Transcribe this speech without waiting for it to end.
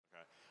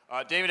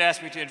David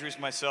asked me to introduce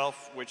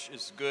myself, which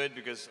is good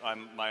because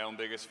I'm my own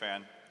biggest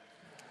fan.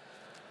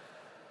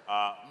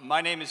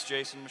 My name is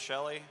Jason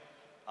Michelli.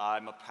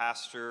 I'm a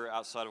pastor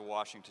outside of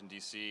Washington,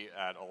 D.C.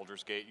 at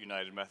Aldersgate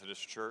United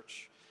Methodist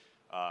Church.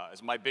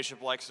 As my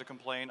bishop likes to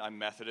complain, I'm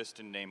Methodist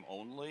in name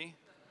only,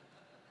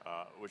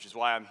 which is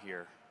why I'm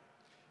here.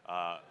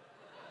 I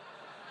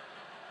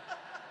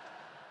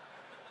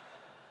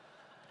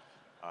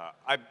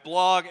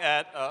blog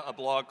at a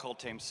blog called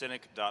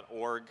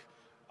tamecynic.org.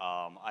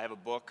 I have a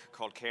book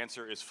called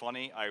Cancer is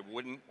Funny. I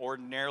wouldn't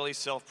ordinarily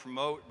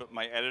self-promote, but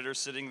my editor's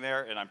sitting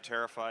there, and I'm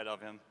terrified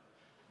of him.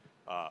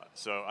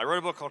 So I wrote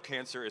a book called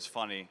Cancer is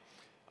Funny,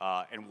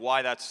 and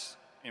why that's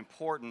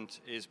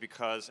important is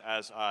because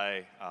as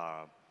I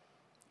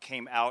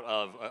came out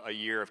of a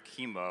year of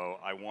chemo,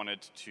 I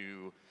wanted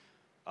to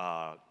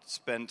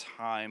spend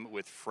time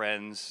with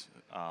friends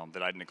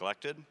that I'd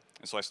neglected,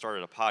 and so I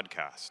started a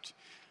podcast.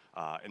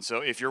 And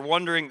so if you're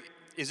wondering,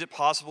 is it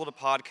possible to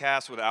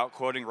podcast without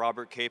quoting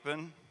Robert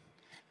Capon?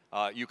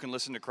 You can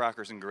listen to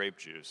Crackers and Grape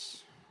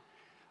Juice.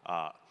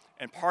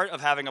 And part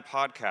of having a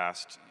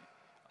podcast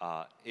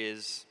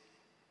is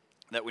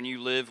that when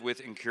you live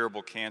with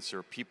incurable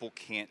cancer, people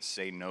can't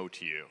say no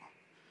to you.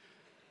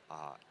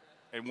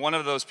 And one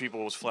of those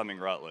people was Fleming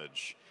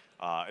Rutledge.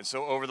 And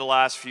so over the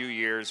last few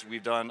years,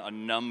 we've done a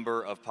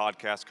number of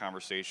podcast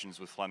conversations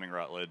with Fleming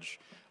Rutledge.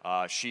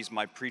 She's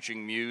my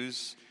preaching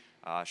muse.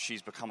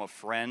 She's become a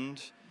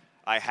friend.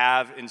 I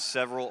have, in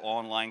several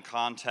online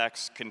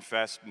contexts,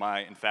 confessed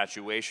my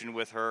infatuation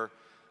with her.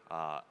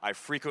 I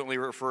frequently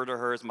refer to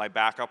her as my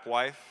backup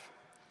wife.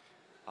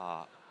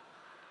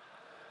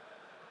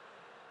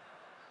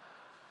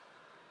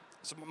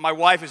 So my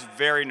wife is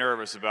very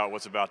nervous about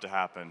what's about to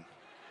happen.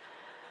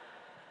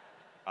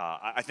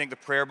 I think the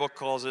prayer book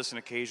calls this an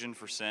occasion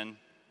for sin.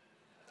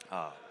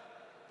 But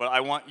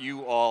I want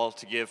you all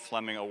to give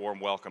Fleming a warm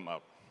welcome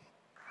up.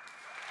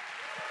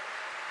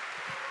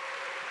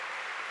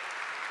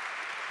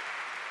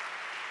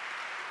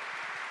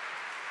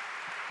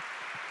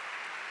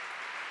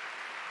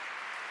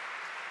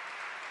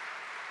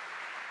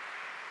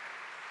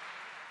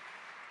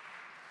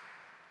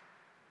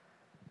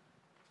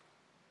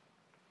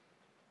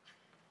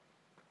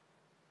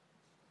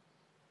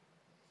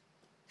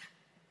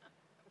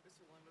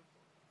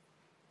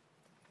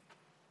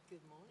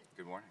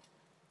 Good morning.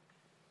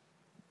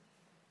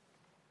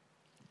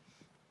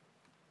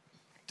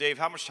 Dave,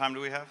 how much time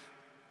do we have? 3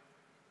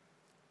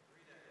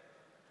 days.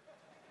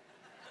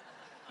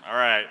 All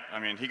right. I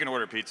mean, he can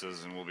order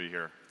pizzas and we'll be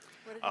here.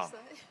 What did you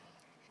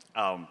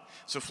say?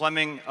 So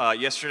Fleming,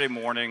 yesterday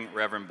morning,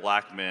 Reverend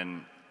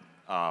Blackman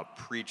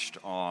preached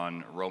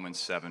on Romans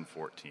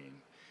 7:14.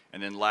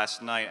 And then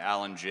last night,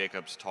 Alan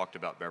Jacobs talked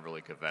about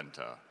Beverly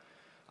Gaventa.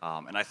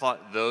 And I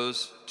thought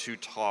those two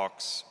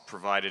talks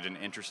provided an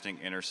interesting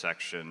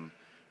intersection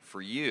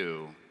for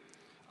you,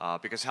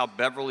 because how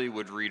Beverly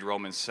would read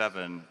Romans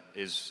 7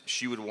 is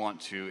she would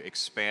want to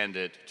expand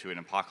it to an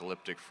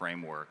apocalyptic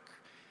framework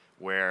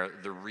where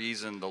the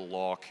reason the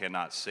law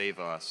cannot save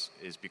us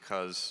is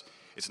because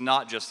it's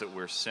not just that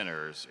we're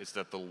sinners, it's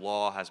that the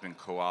law has been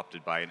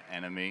co-opted by an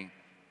enemy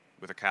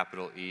with a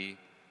capital E,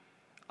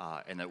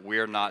 and that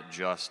we're not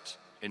just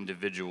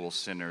individual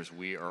sinners,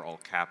 we are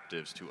all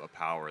captives to a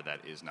power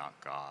that is not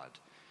God.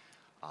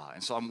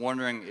 And so I'm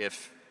wondering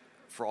if,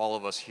 for all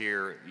of us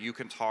here, you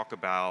can talk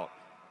about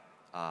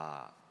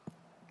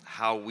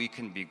how we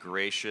can be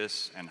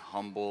gracious and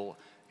humble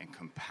and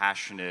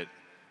compassionate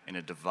in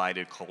a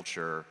divided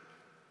culture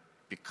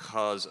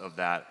because of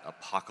that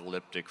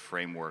apocalyptic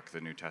framework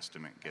the New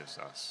Testament gives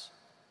us.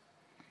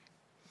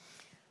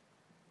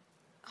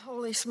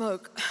 Holy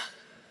smoke.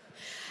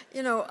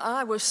 You know,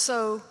 I was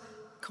so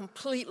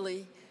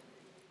completely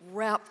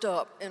wrapped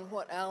up in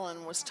what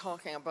Alan was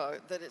talking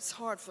about that it's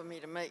hard for me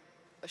to make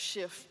a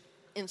shift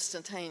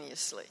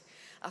instantaneously.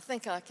 I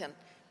think I can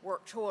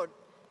work toward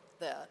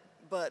that,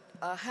 but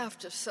I have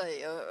to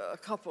say a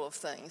couple of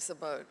things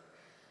about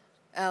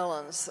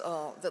Alan's.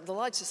 The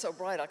lights are so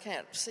bright I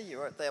can't see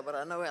you right there, but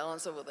I know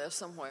Alan's over there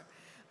somewhere.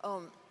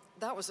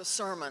 That was a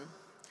sermon,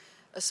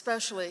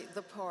 especially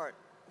the part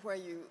where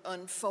you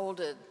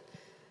unfolded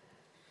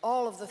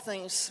all of the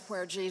things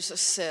where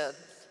Jesus said,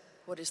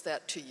 "What is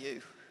that to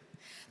you?"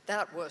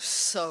 That was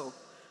so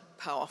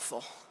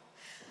powerful.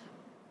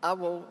 I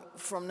will,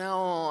 from now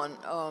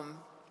on,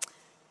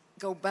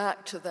 go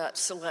back to that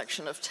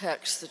selection of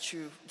texts that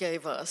you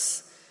gave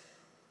us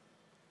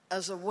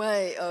as a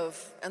way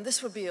of, and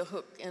this would be a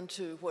hook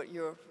into what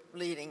you're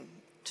leading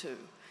to.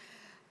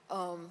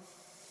 And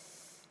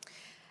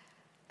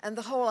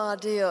the whole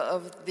idea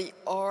of the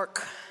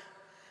arc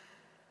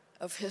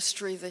of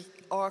history, the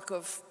arc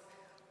of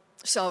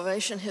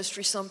salvation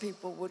history, some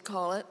people would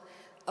call it,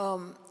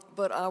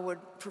 but I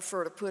would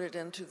prefer to put it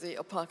into the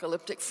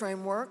apocalyptic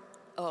framework,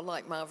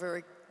 like my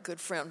very good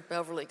friend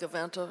Beverly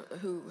Gaventa,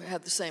 who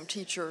had the same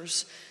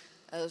teachers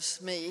as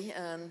me,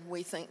 and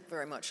we think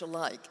very much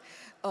alike.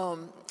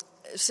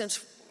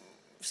 Since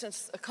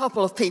a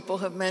couple of people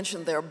have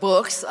mentioned their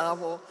books, I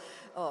will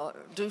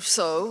do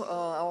so.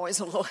 I'm always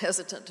a little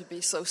hesitant to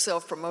be so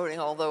self-promoting,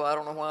 although I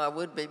don't know why I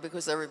would be,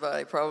 because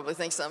everybody probably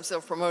thinks I'm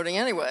self-promoting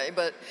anyway.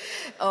 But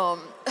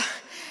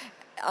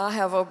I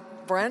have a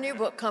brand new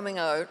book coming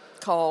out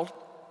called,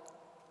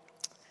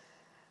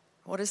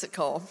 what is it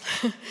called?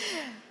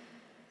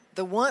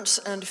 The Once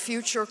and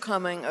Future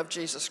Coming of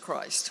Jesus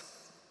Christ.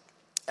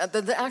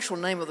 The actual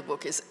name of the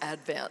book is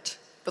Advent,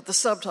 but the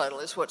subtitle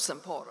is what's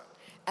important.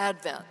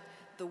 Advent,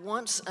 the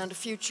once and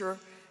future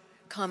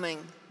coming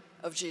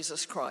of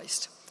Jesus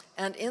Christ.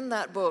 And in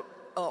that book,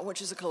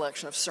 which is a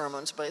collection of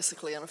sermons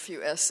basically and a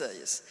few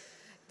essays,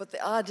 but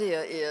the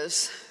idea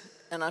is,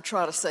 and I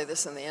try to say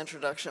this in the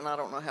introduction, I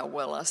don't know how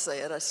well I say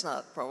it, it's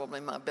not probably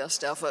my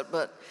best effort,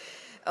 but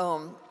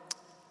I'm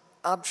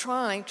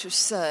trying to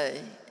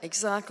say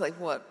exactly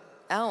what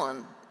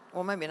Alan,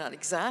 well, maybe not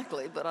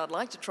exactly, but I'd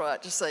like to try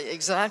to say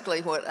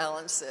exactly what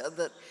Alan said,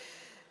 that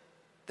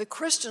the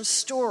Christian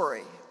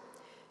story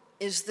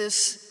is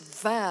this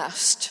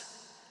vast,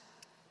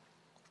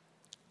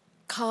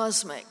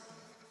 cosmic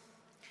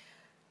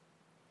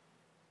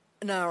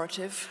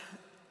narrative,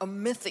 a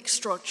mythic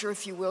structure,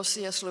 if you will.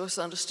 C.S. Lewis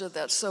understood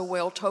that so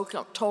well.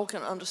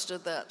 Tolkien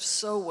understood that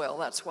so well.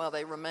 That's why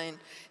they remain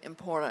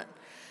important.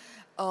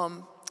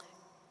 The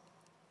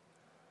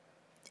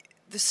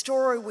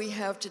story we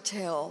have to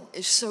tell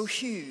is so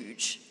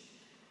huge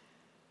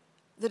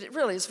that it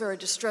really is very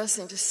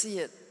distressing to see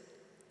it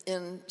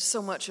in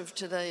so much of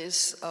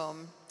today's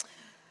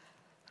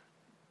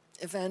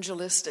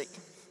evangelistic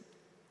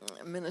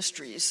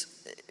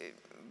ministries,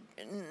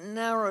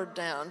 narrowed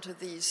down to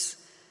these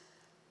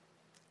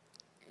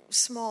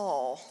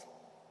small,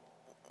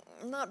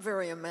 not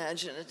very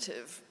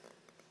imaginative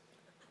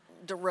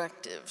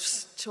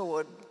directives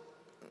toward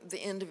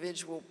the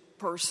individual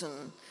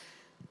person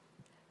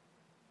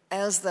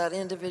as that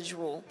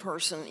individual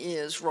person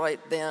is right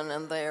then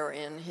and there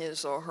in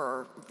his or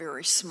her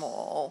very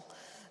small,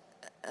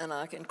 and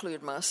I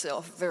include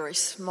myself, very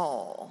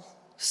small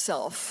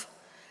self,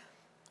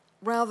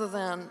 rather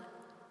than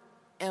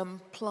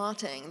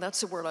emplotting.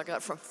 That's a word I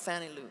got from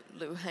Fannie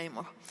Lou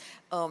Hamer.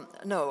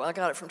 No, I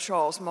got it from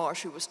Charles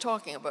Marsh, who was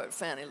talking about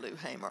Fannie Lou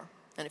Hamer.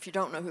 And if you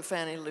don't know who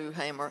Fannie Lou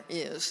Hamer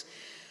is,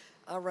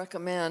 I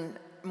recommend,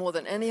 more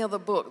than any other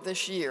book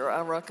this year,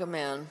 I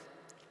recommend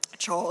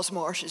Charles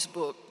Marsh's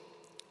book,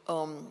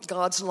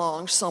 God's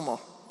Long Summer.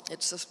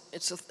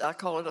 I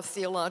call it a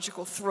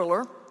theological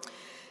thriller.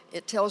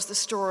 It tells the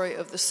story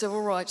of the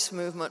civil rights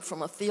movement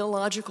from a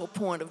theological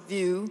point of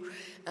view,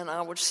 and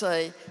I would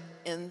say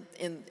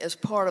as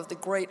part of the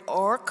great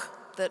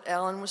arc that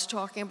Alan was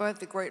talking about,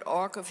 the great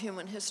arc of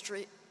human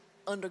history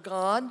under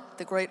God,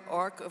 the great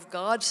arc of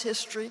God's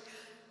history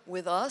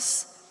with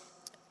us,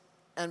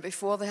 and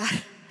before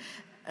that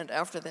and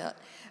after that.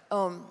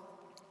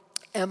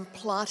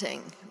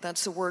 Emplotting,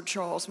 that's the word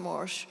Charles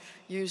Marsh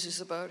uses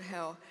about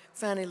how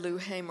Fannie Lou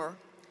Hamer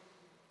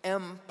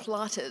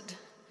emplotted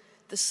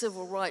the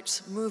civil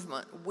rights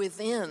movement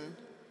within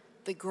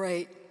the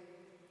great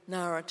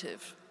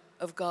narrative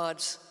of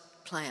God's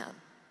plan.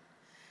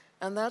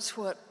 And that's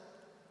what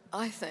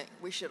I think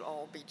we should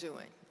all be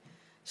doing.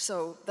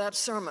 So that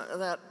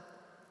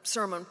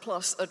sermon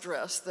plus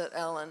address that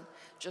Alan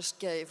just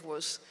gave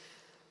was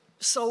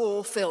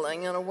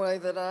soul-filling in a way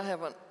that I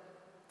haven't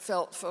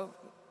felt for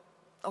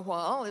a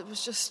while. It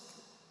was just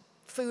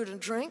food and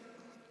drink,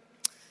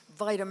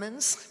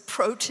 vitamins,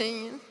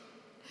 protein,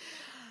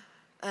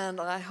 and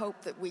I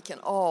hope that we can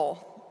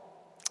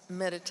all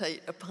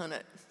meditate upon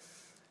it.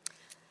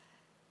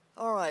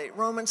 All right,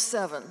 Romans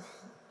 7.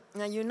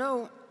 Now, you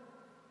know,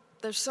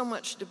 there's so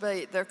much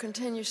debate. There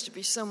continues to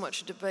be so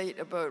much debate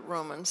about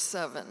Romans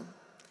 7.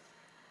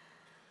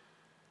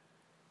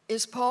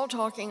 Is Paul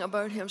talking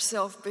about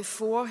himself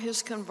before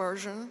his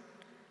conversion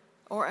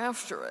or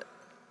after it?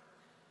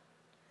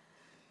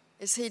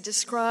 Is he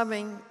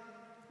describing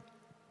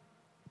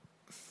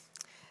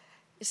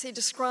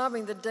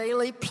the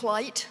daily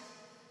plight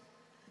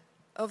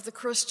of the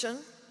Christian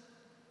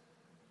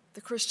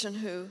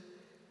who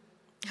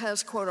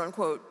has, quote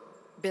unquote,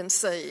 been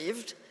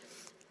saved?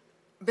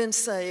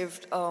 Is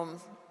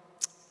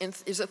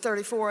it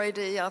 34 AD?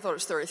 I thought it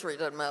was 33,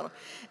 doesn't matter.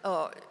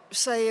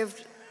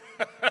 Saved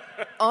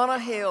on a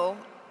hill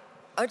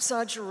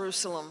outside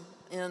Jerusalem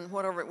in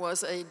whatever it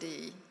was AD.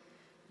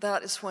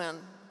 That is when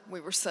we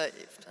were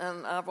saved.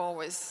 And I've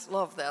always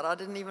loved that. I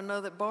didn't even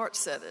know that Bart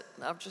said it.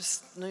 I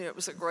just knew it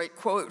was a great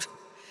quote.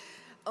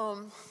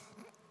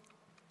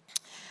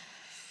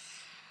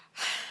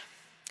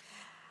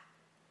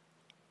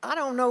 I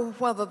don't know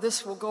whether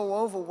this will go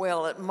over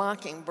well at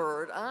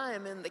Mockingbird. I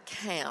am in the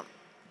camp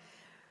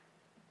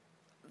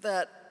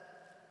that,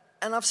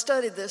 and I've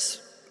studied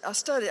this,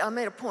 I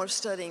made a point of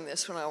studying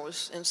this when I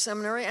was in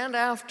seminary and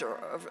after,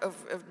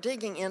 of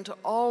digging into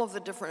all of the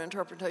different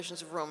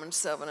interpretations of Romans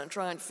 7 and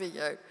trying to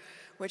figure out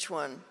which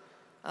one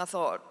I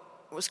thought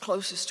was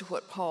closest to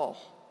what Paul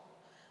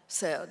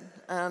said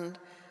and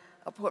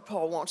what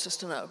Paul wants us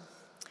to know.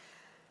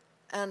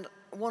 And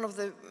one of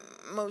the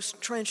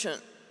most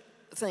trenchant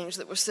things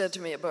that was said to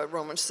me about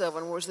Romans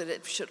 7 was that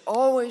it should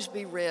always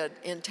be read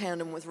in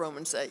tandem with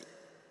Romans 8.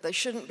 They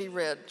shouldn't be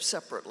read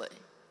separately.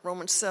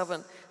 Romans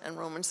 7 and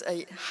Romans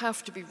 8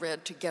 have to be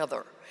read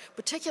together,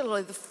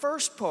 particularly the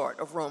first part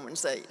of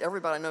Romans 8.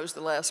 Everybody knows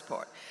the last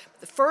part.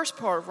 The first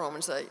part of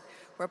Romans 8,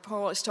 where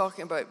Paul is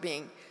talking about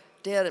being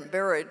dead and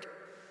buried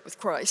with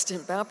Christ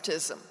in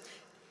baptism,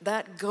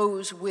 that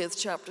goes with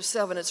chapter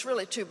 7. It's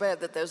really too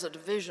bad that there's a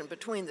division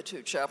between the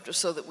two chapters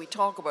so that we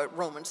talk about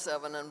Romans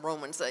 7 and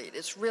Romans 8.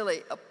 It's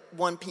really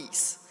one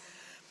piece.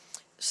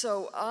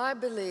 So I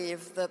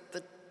believe that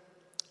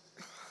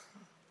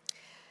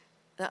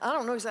now I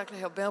don't know exactly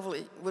how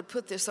Beverly would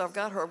put this. I've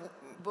got her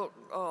book,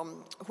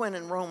 When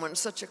in Romans,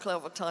 such a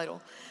clever title.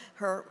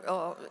 Her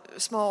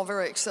small,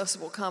 very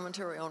accessible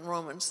commentary on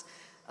Romans.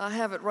 I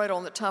have it right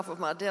on the top of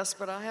my desk,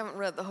 but I haven't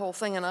read the whole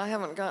thing, and I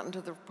haven't gotten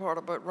to the part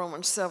about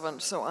Romans 7,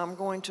 so I'm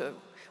going to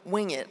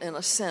wing it in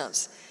a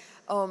sense.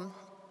 When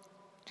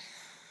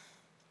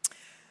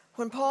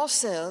Paul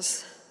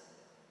says,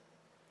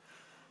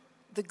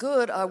 the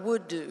good I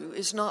would do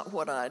is not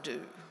what I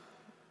do.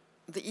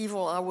 The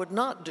evil I would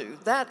not do,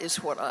 that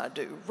is what I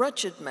do.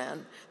 Wretched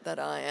man that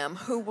I am,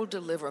 who will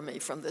deliver me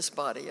from this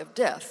body of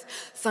death?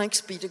 Thanks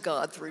be to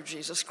God through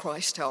Jesus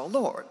Christ our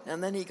Lord.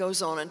 And then he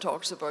goes on and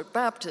talks about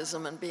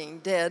baptism and being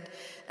dead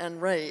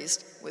and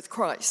raised with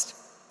Christ.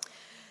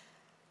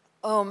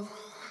 I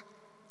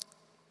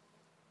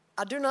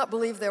do not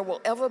believe there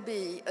will ever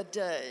be a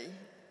day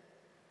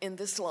in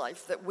this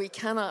life that we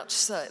cannot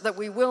say, that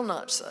we will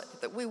not say,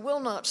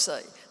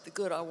 the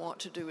good I want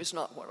to do is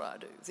not what I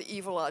do. The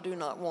evil I do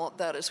not want,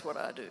 that is what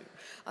I do.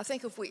 I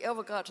think if we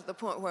ever got to the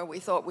point where we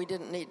thought we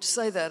didn't need to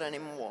say that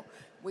anymore,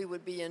 we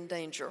would be in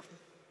danger.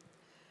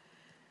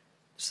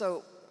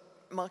 So,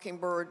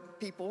 Mockingbird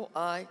people,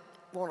 I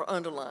want to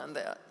underline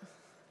that.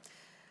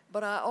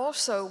 But I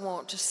also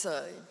want to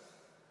say,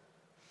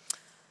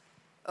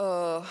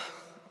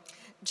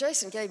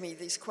 Jason gave me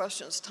these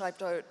questions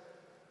typed out,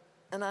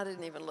 and I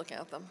didn't even look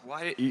at them.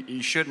 Why?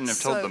 You shouldn't have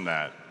told them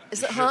that.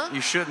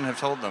 You shouldn't have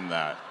told them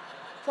that.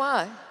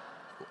 Why?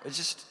 It's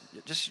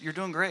just you're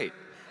doing great.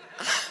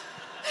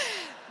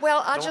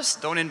 Well,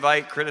 don't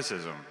invite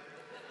criticism.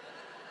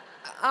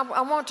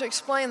 I want to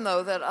explain,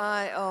 though, that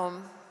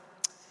I'm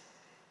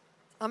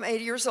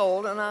 80 years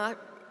old, and I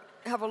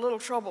have a little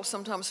trouble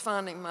sometimes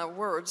finding my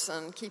words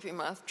and keeping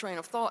my train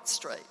of thought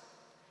straight.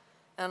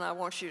 And I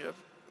want you to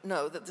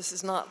know that this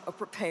is not a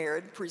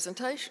prepared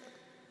presentation.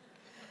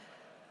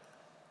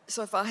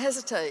 So if I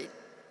hesitate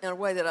in a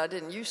way that I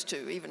didn't used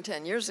to even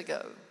 10 years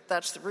ago,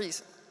 that's the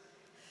reason.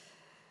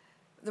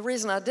 The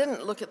reason I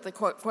didn't look at the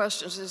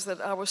questions is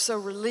that I was so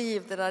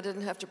relieved that I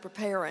didn't have to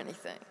prepare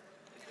anything.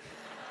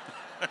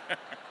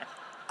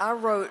 I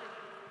wrote,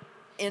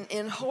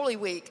 in Holy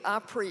Week, I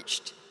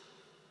preached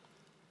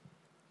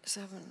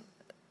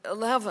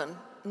 11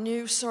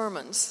 new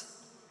sermons.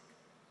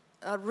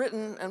 I'd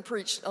written and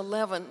preached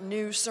 11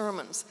 new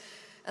sermons,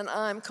 and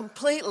I'm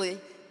completely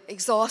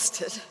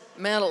exhausted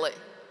mentally.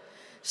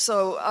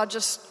 So I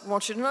just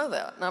want you to know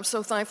that. And I'm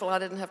so thankful I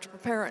didn't have to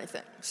prepare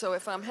anything. So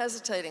if I'm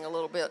hesitating a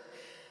little bit,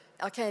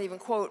 I can't even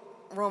quote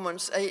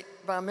Romans 8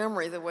 by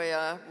memory the way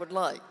I would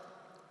like.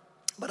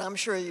 But I'm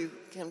sure you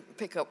can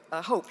pick up,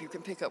 I hope you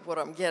can pick up what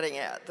I'm getting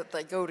at, that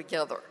they go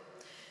together.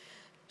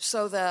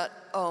 So that,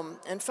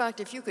 in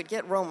fact, if you could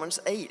get Romans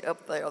 8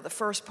 up there, the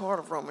first part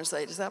of Romans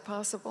 8, is that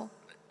possible?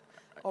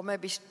 Or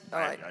maybe, all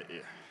right.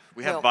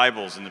 We have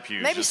Bibles in the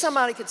pews. Maybe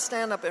somebody could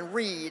stand up and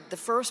read the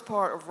first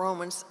part of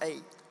Romans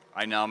 8.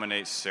 I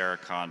nominate Sarah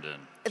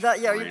Condon.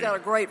 You've got a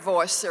great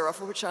voice, Sarah,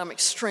 for which I'm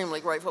extremely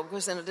grateful,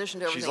 because in addition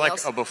to everything else,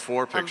 she's like a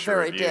before picture I'm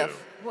very of you.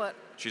 deaf. What?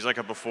 She's like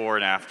a before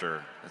and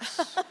after.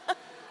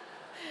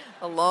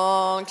 A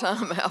long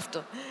time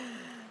after.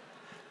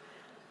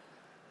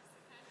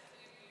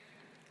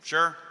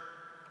 Sure.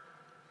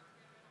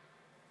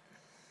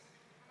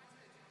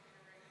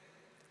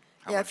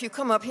 Yeah, if you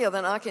come up here,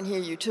 then I can hear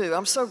you too.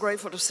 I'm so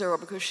grateful to Sarah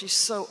because she's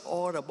so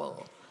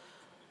audible.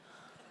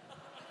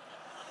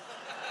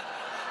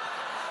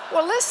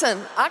 Well, listen,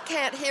 I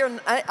can't hear,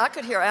 I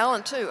could hear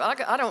Alan too.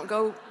 I don't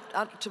go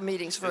out to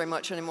meetings very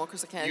much anymore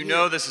because I can't hear. You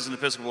know this is an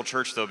Episcopal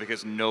church, though,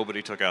 because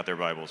nobody took out their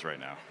Bibles right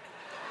now.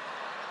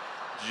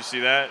 Did you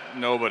see that?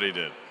 Nobody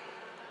did.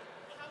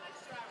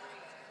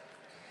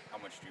 How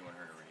much do you want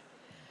her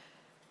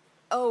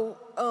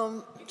to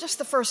read? Just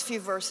the first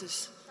few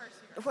verses.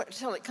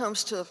 Until it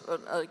comes to,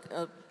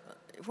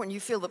 when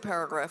you feel the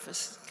paragraph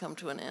has come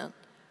to an end.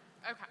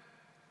 Okay.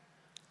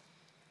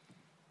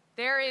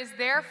 There is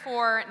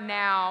therefore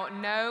now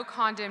no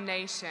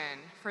condemnation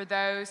for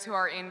those who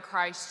are in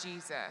Christ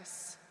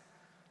Jesus.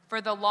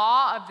 For the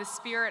law of the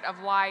Spirit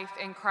of life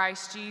in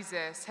Christ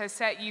Jesus has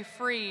set you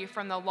free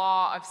from the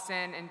law of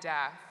sin and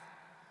death.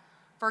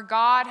 For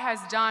God has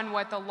done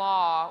what the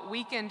law,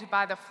 weakened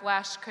by the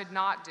flesh, could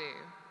not do.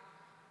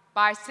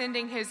 By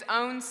sending his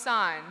own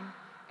Son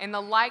in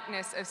the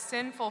likeness of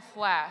sinful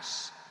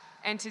flesh,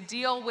 and to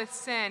deal with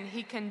sin,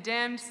 he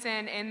condemned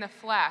sin in the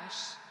flesh,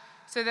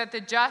 so that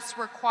the just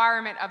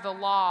requirement of the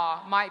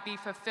law might be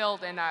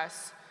fulfilled in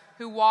us,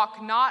 who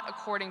walk not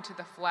according to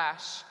the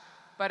flesh,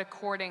 but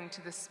according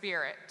to the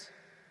Spirit.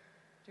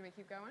 Do we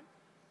keep going?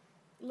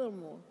 A little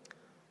more.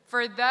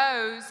 For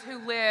those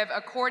who live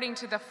according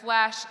to the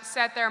flesh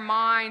set their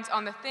minds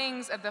on the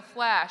things of the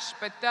flesh,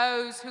 but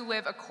those who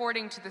live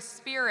according to the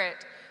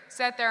Spirit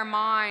set their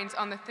minds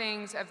on the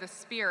things of the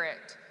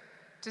Spirit.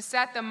 To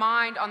set the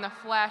mind on the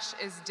flesh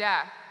is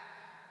death,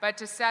 but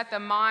to set the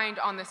mind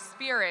on the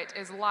Spirit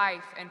is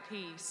life and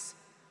peace.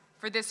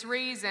 For this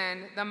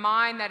reason, the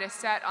mind that is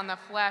set on the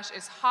flesh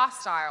is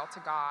hostile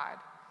to God.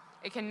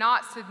 It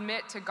cannot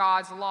submit to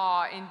God's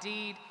law.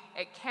 Indeed,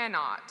 it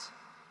cannot.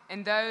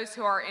 And those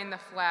who are in the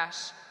flesh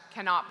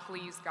cannot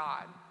please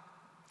God.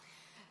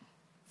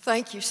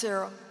 Thank you,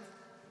 Sarah.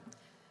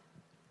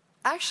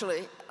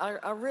 Actually,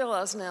 I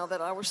realize now that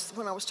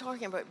when I was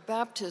talking about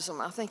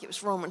baptism, I think it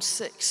was Romans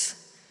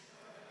 6.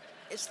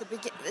 It's the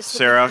beginning.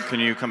 Sarah, can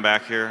you come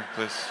back here,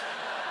 please?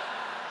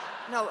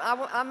 No,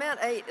 I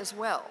meant 8 as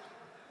well.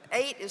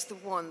 8 is the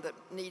one that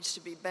needs to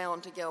be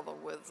bound together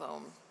with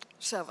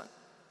 7.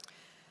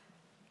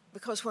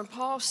 Because when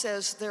Paul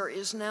says there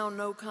is now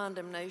no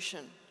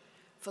condemnation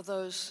for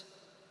those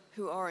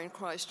who are in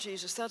Christ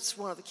Jesus, that's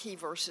one of the key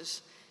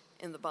verses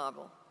in the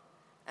Bible.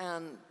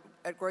 And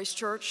at Grace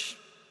Church,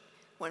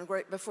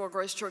 before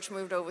Grace Church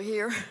moved over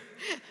here,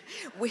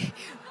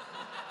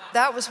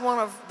 that was one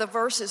of the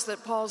verses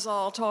that Paul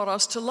Zoll taught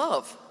us to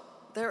love.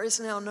 There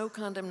is now no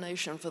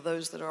condemnation for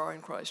those that are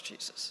in Christ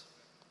Jesus.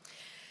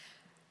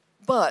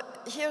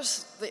 But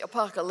here's the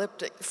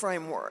apocalyptic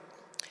framework.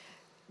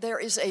 There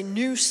is a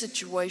new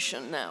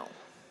situation now.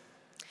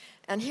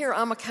 And here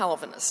I'm a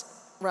Calvinist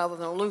rather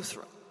than a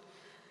Lutheran.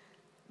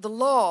 The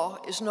law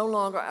is no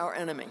longer our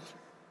enemy.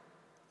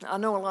 I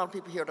know a lot of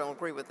people here don't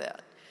agree with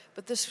that,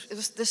 but this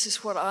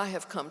is what I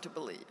have come to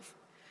believe.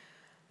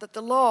 That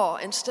the law,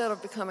 instead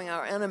of becoming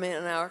our enemy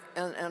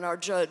and our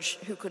judge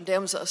who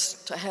condemns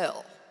us to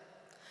hell,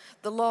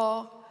 the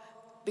law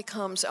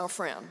becomes our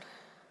friend,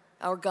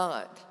 our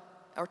guide,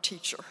 our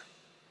teacher.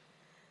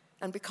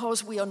 And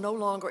because we are no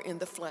longer in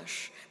the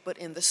flesh, but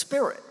in the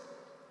Spirit,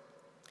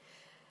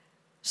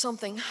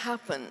 something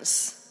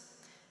happens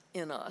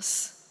in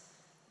us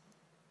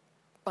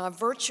by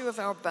virtue of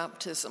our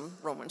baptism,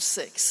 Romans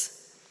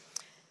 6,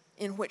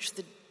 in which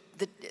the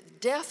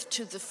death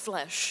to the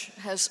flesh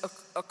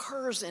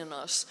occurs in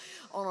us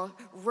on a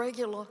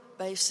regular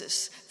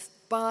basis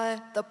by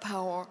the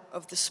power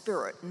of the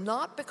Spirit,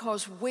 not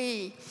because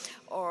we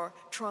are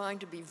trying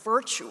to be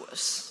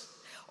virtuous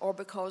or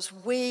because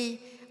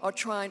we are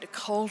trying to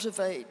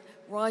cultivate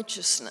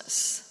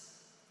righteousness,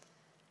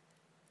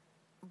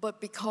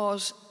 but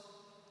because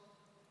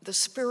the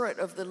Spirit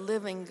of the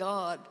living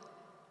God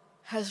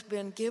has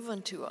been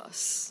given to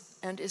us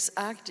and is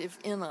active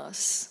in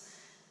us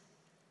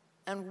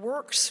and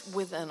works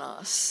within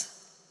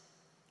us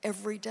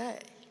every day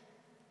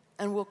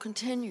and will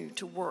continue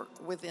to work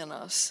within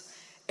us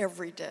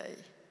every day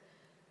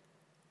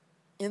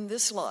in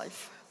this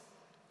life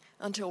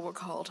until we're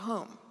called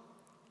home.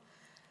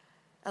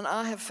 And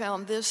I have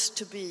found this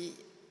to be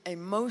a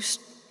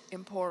most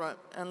important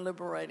and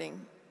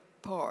liberating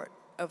part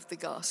of the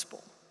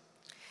gospel.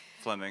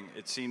 Fleming,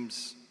 it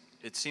seems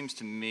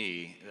to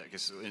me, I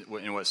guess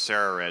in what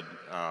Sarah read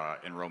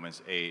in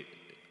Romans 8,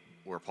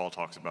 where Paul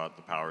talks about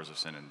the powers of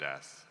sin and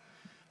death,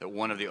 that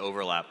one of the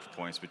overlap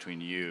points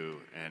between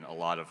you and a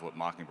lot of what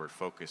Mockingbird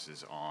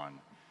focuses on.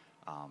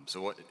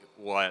 So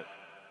what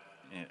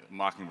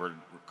Mockingbird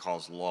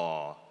calls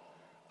law,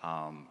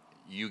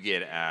 you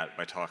get at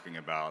by talking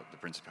about the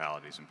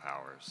principalities and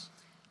powers,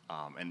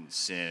 and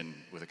sin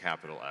with a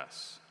capital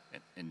S,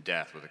 and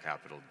death with a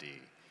capital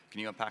D. Can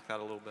you unpack that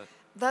a little bit?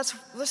 This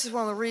is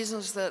one of the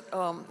reasons that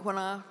when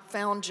I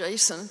found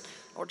Jason,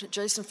 or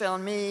Jason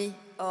found me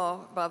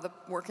by the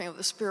working of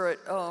the Spirit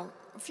a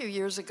few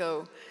years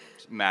ago.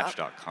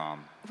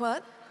 Match.com.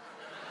 What?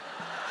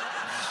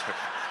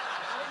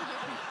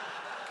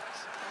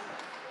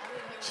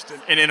 Just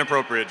an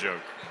inappropriate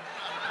joke.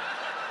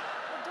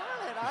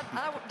 Well, darn it,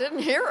 I didn't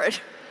hear it.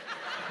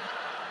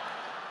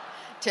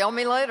 Tell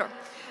me later.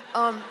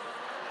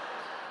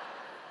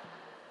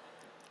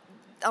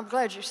 I'm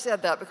glad you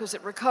said that because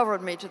it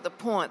recovered me to the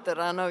point that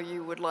I know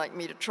you would like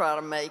me to try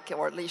to make,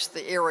 or at least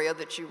the area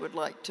that you would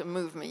like to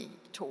move me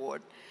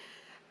toward.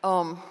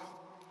 Now,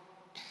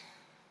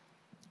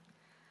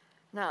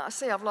 I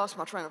see I've lost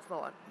my train of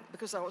thought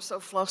because I was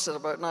so flustered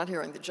about not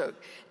hearing the joke.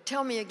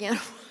 Tell me again.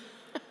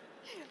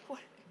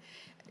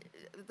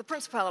 The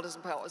principalities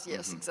and powers,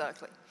 yes, mm-hmm.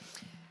 Exactly.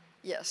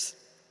 Yes.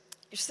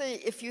 You see,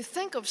 if you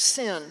think of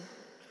sin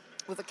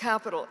with a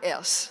capital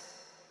S,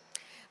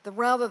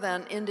 rather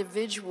than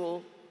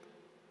individual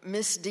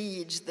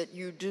misdeeds that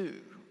you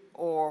do,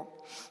 or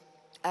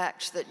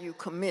acts that you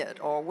commit,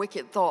 or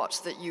wicked thoughts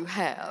that you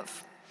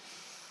have,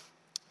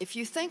 if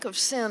you think of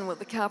sin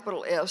with a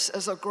capital S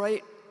as a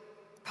great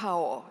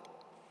power,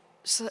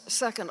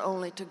 second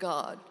only to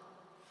God,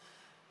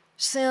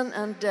 sin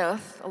and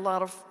death, a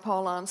lot of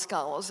Pauline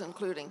scholars,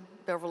 including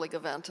Beverly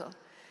Gaventa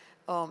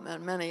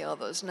and many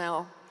others,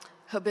 now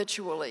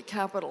habitually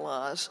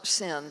capitalize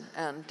sin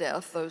and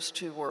death, those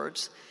two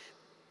words,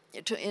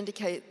 to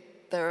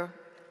indicate their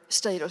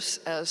status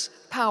as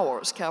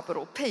powers,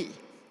 capital P.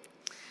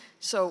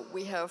 So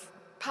we have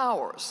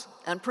powers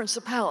and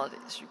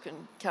principalities. You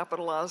can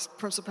capitalize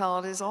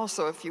principalities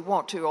also if you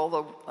want to,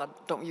 although I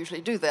don't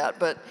usually do that.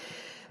 But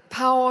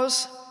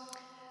powers,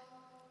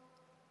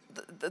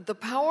 the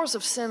powers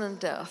of sin and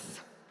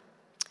death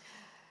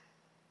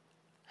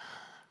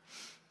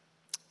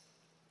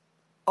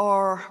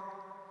are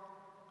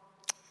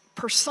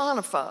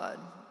personified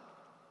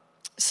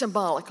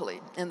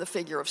symbolically in the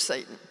figure of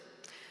Satan.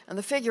 And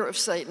the figure of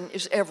Satan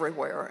is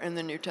everywhere in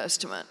the New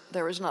Testament.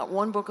 There is not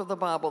one book of the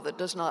Bible that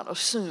does not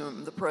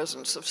assume the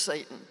presence of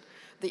Satan,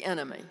 the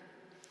enemy,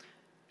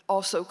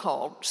 also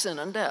called sin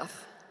and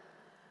death.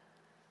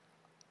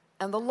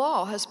 And the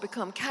law has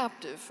become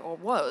captive, or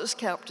was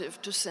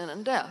captive, to sin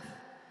and death.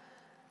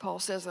 Paul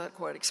says that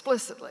quite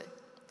explicitly.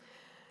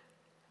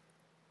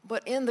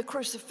 But in the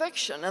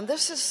crucifixion, and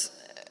this is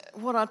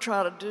what I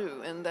try to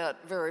do in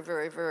that very,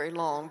 very, very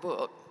long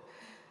book,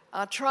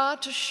 I try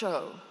to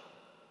show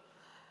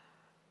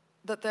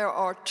that there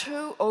are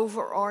two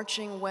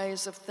overarching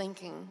ways of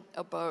thinking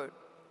about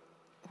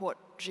what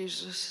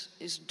Jesus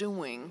is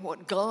doing,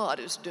 what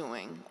God is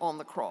doing on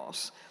the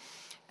cross.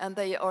 And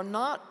they are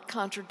not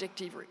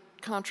contradictory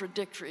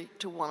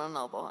to one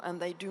another, and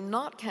they do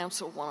not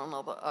cancel one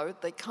another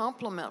out. They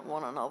complement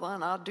one another,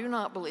 and I do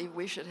not believe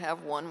we should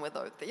have one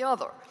without the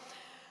other.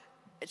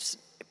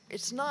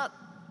 It's not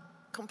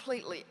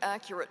completely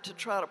accurate to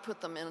try to put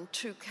them in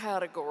two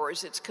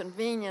categories. It's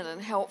convenient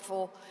and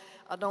helpful.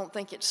 I don't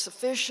think it's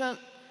sufficient.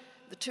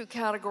 The two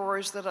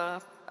categories that I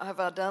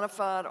have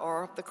identified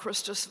are the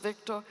Christus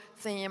Victor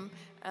theme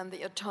and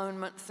the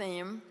atonement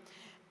theme.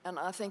 And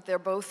I think they're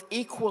both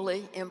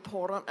equally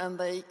important, and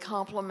they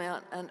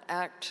complement and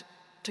act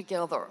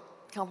together,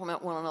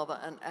 complement one another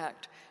and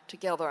act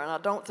together. And I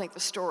don't think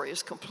the story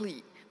is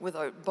complete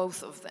without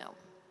both of them.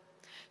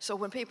 So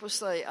when people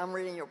say, I'm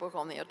reading your book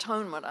on the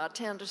atonement, I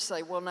tend to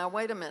say, well, now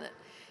wait a minute.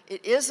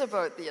 It is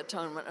about the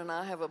atonement, and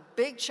I have a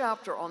big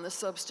chapter on the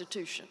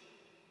substitution.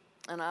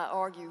 And I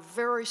argue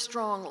very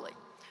strongly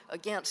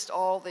against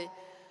all the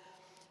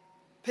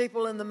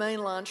people in the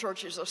mainline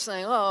churches are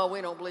saying, oh,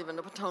 we don't believe in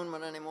the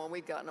atonement anymore.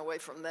 We've gotten away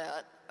from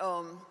that.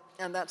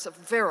 And that's a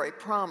very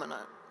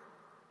prominent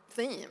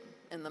theme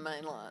in the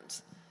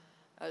mainlines,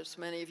 as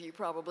many of you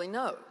probably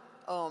know.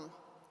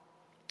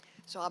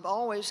 So I'm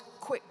always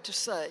quick to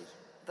say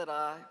that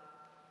I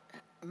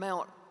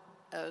mount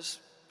as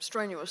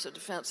strenuous a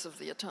defense of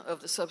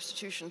the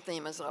substitution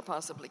theme as I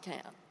possibly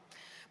can.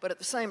 But at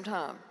the same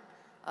time,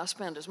 I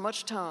spend as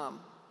much time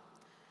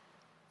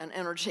and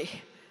energy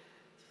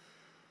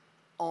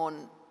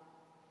on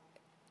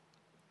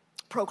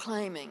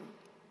proclaiming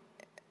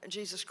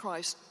Jesus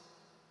Christ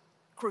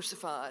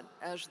crucified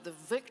as the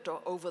victor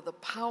over the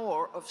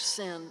power of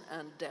sin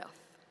and death,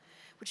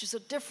 which is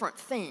a different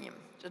theme,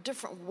 a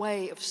different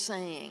way of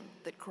saying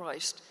that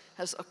Christ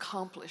has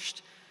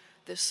accomplished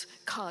this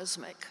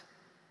cosmic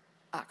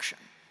action,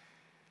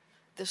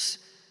 this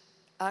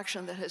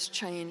action that has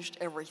changed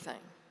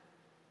everything,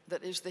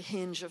 that is the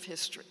hinge of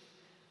history,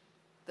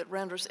 that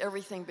renders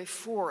everything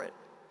before it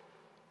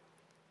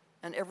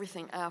and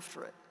everything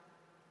after it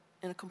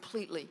in a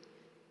completely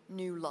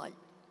new light,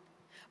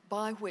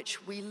 by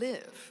which we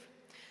live.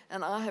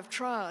 And I have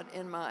tried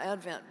in my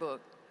Advent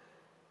book,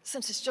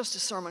 since it's just a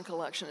sermon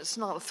collection, it's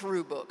not a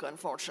through book,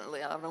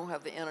 unfortunately, I don't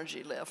have the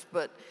energy left,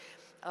 but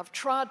I've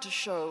tried to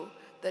show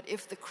that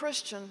if the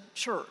Christian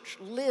church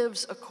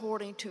lives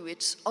according to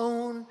its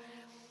own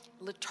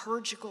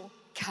liturgical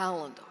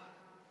calendar,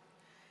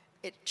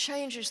 it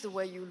changes the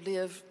way you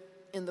live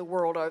in the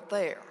world out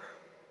there.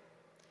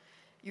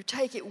 You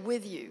take it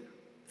with you.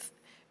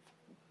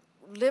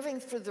 Living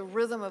through the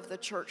rhythm of the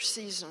church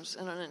seasons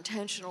in an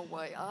intentional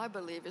way, I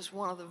believe, is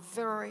one of the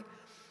very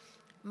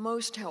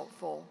most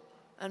helpful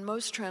and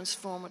most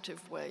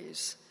transformative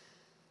ways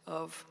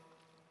of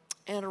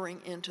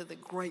entering into the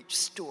great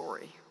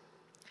story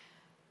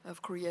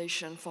of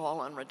creation,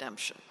 fall, and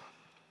redemption.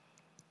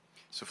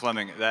 So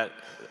Fleming, that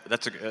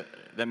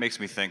makes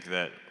me think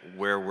that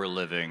where we're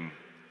living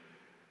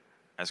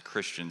as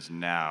Christians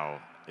now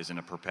is in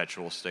a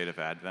perpetual state of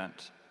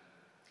Advent.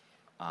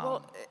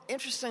 Well,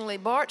 interestingly,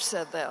 Barth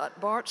said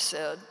that. Barth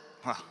said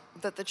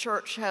that the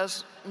church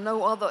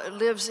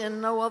lives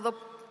in no other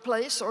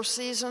place or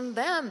season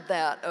than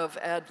that of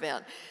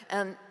Advent.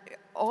 And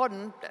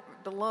Auden,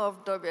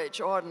 beloved W.H.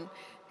 Auden,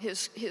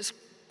 his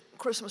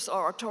Christmas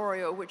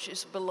oratorio, which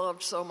is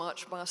beloved so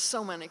much by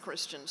so many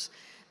Christians,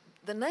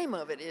 the name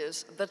of it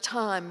is The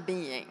Time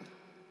Being.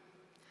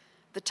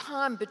 The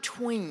time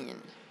between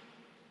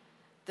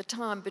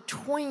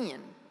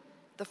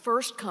the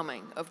first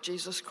coming of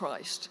Jesus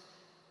Christ,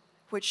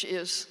 which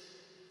is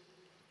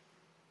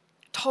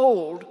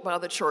told by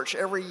the church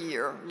every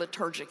year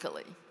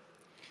liturgically,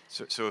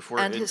 so if we're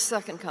and his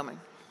second coming.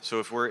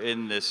 So if we're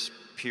in this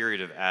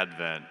period of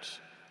Advent,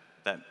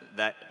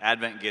 that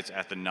Advent gets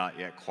at the not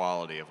yet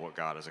quality of what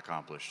God has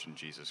accomplished in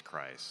Jesus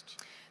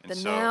Christ. And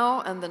the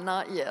now and the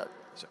not yet.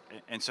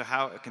 So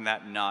how can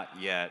that not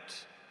yet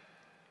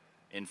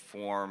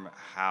inform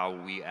how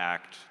we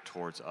act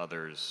towards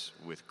others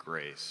with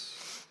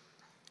grace?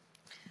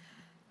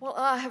 Well,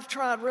 I have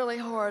tried really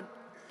hard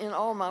in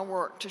all my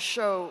work to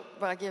show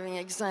by giving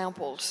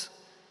examples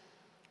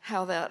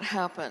how that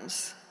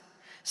happens.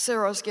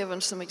 Sarah's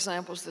given some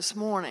examples this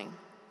morning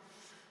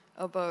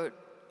about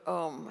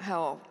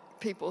how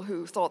people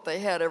who thought they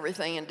had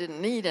everything and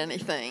didn't need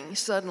anything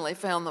suddenly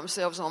found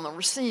themselves on the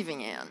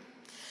receiving end.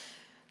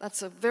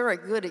 That's a very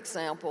good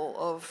example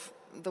of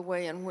the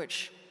way in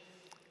which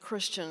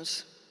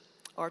Christians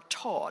are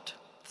taught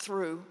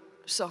through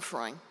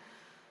suffering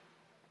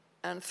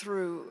and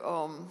through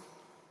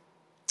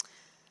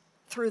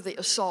the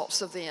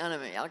assaults of the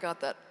enemy. I got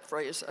that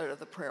phrase out of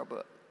the prayer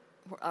book.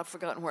 I've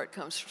forgotten where it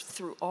comes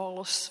from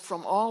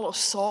all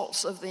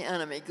assaults of the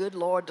enemy. Good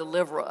Lord,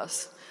 deliver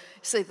us.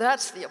 See,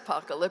 that's the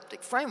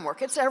apocalyptic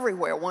framework. It's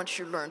everywhere once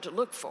you learn to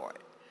look for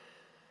it.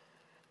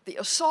 The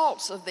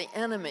assaults of the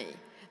enemy,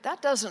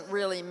 that doesn't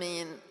really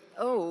mean,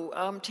 oh,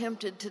 I'm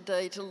tempted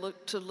today to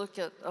look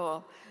at,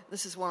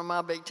 this is one of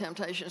my big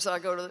temptations. I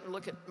go to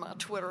look at my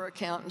Twitter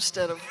account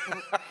instead of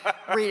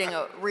reading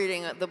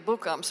the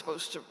book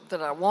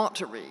that I want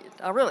to read.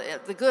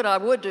 The good I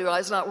would do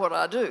is not what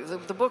I do.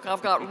 The book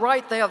I've got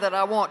right there that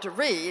I want to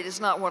read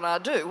is not what I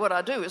do. What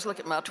I do is look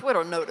at my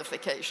Twitter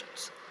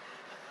notifications.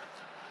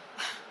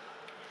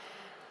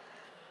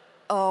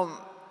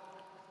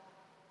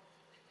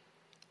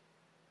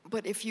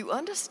 But if you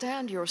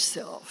understand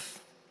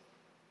yourself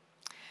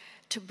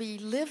to be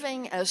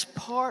living as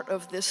part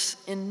of this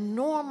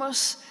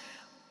enormous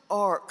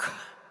arc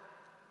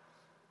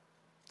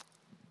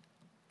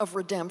of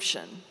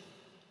redemption,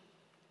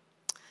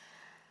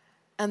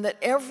 and that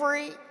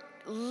every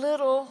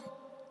little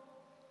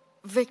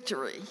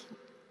victory,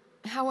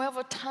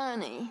 however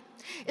tiny,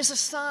 is a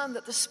sign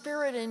that the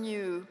Spirit in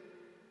you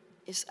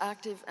is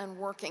active and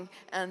working.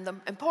 And the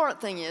important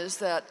thing is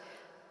that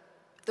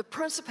the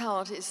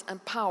principalities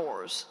and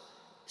powers,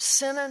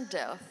 sin and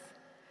death,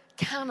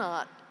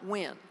 cannot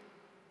win.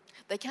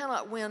 They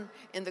cannot win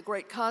in the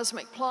great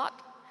cosmic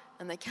plot,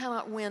 and they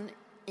cannot win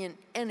in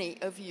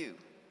any of you.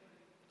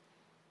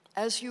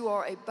 As you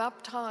are a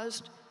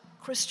baptized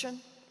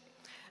Christian,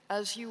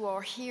 as you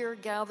are here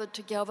gathered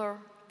together,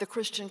 the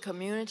Christian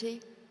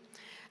community,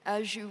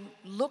 as you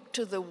look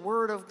to the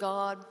Word of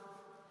God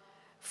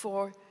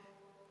for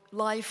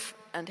life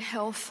and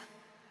health,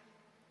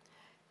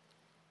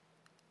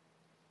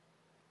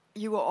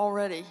 you are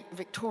already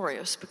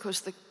victorious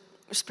because the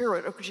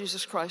Spirit of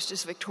Jesus Christ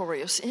is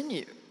victorious in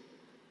you.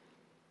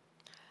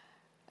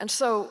 And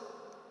so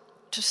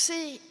to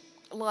see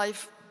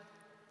life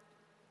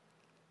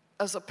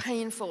as a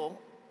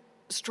painful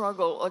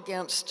struggle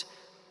against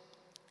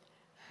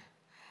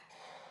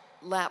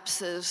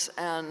lapses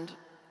and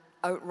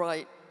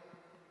outright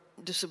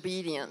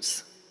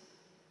disobedience,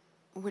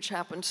 which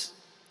happens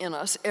in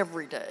us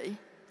every day,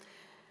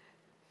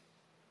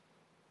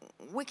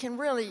 we can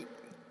really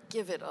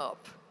give it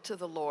up to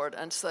the Lord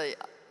and say,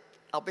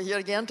 I'll be here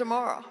again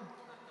tomorrow.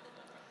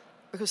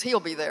 Because He'll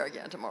be there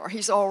again tomorrow.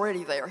 He's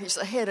already there. He's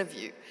ahead of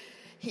you.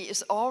 He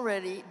is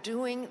already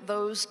doing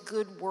those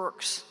good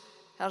works.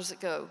 How does it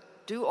go?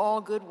 Do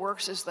all good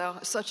works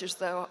such as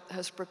thou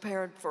hast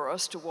prepared for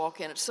us to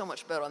walk in. It's so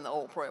much better in the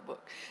old prayer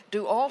book.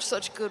 Do all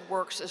such good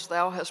works as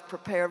thou hast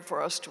prepared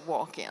for us to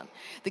walk in.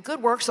 The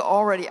good works are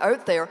already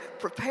out there,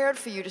 prepared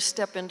for you to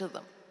step into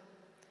them.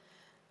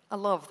 I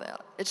love that.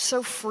 It's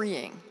so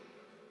freeing.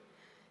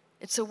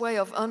 It's a way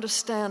of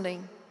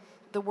understanding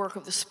the work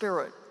of the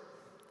Spirit.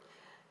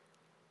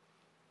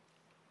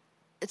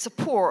 It's a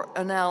poor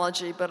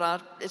analogy,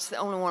 but it's the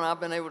only one I've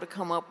been able to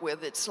come up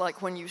with. It's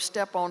like when you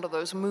step onto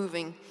those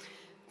moving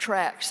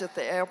tracks at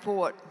the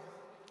airport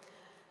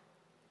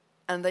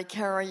and they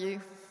carry you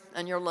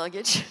and your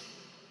luggage,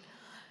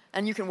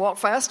 and you can walk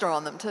faster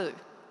on them too.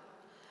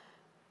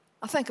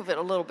 I think of it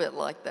a little bit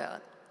like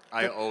that.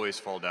 I always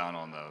fall down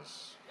on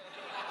those.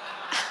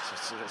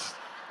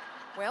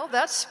 Well,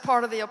 that's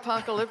part of the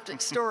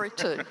apocalyptic story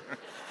too.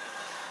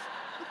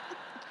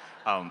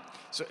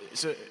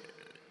 So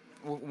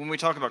when we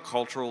talk about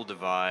cultural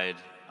divide,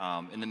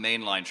 in the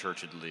mainline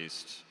church at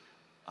least,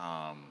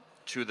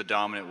 two of the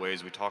dominant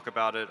ways we talk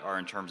about it are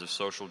in terms of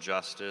social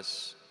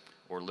justice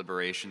or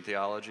liberation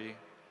theology.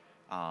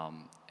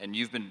 And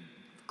you've been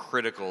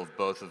critical of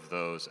both of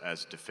those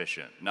as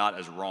deficient, not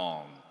as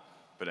wrong,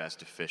 but as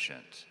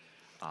deficient.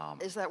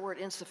 Is that word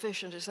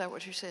insufficient? Is that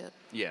what you said?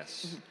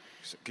 Yes. Mm-hmm.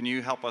 So can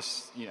you help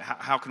us,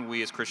 how can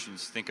we as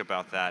Christians think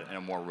about that in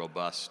a more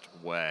robust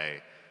way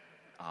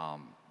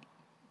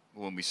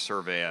when we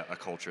survey a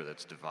culture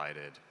that's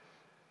divided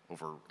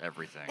over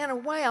everything? In a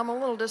way, I'm a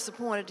little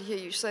disappointed to hear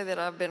you say that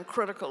I've been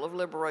critical of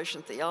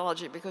liberation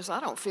theology, because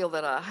I don't feel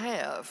that I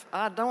have.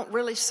 I don't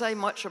really say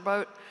much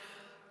about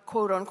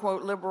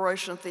quote-unquote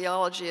liberation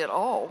theology at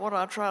all. What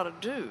I try to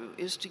do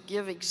is to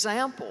give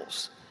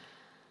examples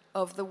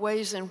of the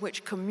ways in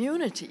which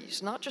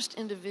communities, not just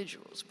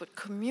individuals, but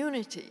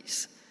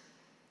communities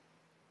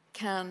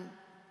can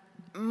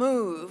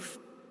move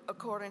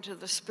according to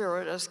the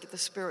Spirit, as the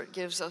Spirit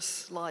gives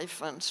us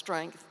life and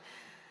strength,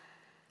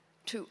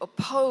 to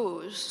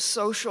oppose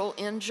social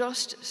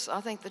injustice.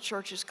 I think the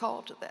church is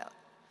called to that.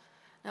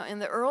 Now, in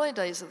the early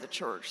days of the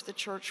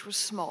church was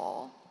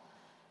small.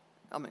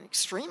 I mean,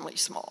 extremely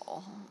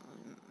small,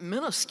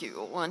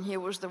 minuscule, when he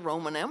was the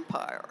Roman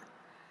Empire.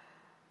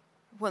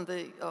 When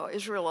the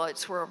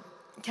Israelites were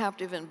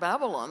captive in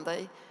Babylon,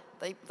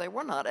 they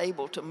were not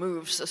able to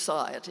move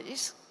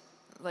societies.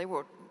 They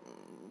were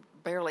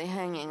barely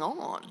hanging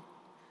on.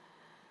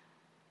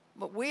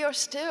 But we are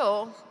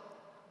still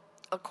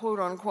a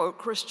quote-unquote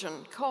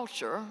Christian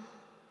culture.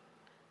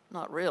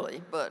 Not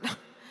really,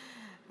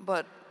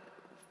 but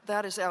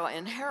that is our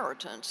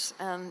inheritance.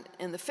 And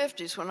in the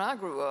 50s, when I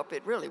grew up,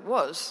 it really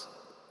was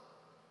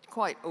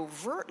quite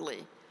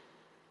overtly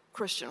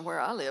Christian where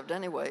I lived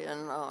anyway,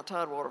 in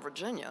Tidewater,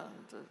 Virginia.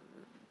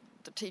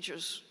 The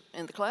teachers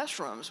in the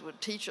classrooms would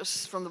teach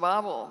us from the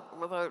Bible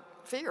without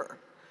fear.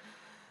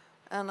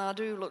 And I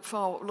do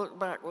look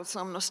back with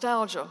some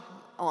nostalgia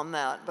on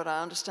that, but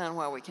I understand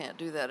why we can't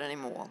do that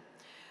anymore.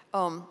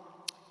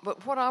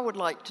 But what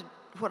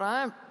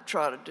I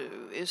try to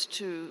do is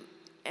to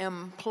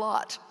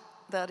emplot,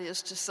 that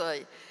is to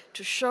say,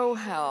 to show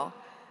how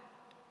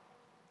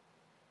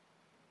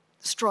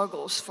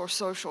struggles for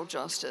social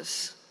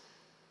justice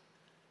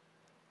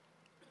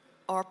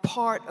are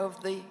part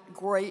of the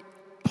great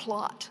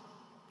plot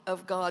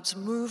of God's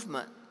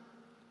movement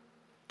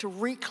to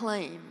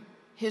reclaim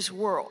his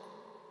world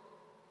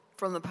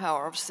from the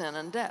power of sin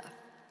and death.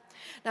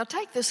 Now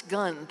take this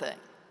gun thing,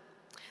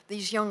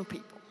 these young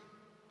people.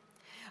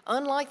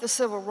 Unlike the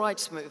civil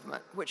rights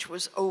movement, which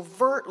was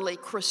overtly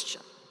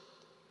Christian,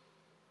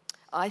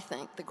 I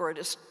think the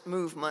greatest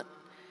movement,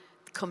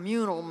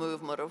 communal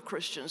movement of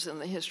Christians in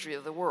the history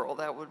of the world.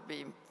 That would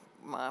be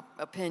my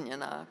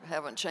opinion. I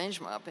haven't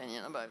changed my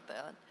opinion about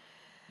that.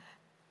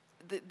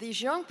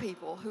 These young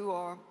people who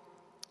are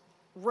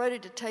ready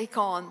to take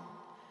on,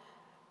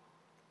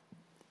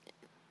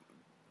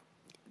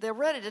 they're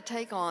ready to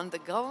take on the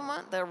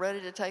government, they're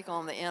ready to take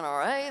on the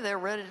NRA, they're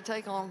ready to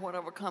take on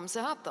whatever comes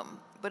at them,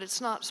 but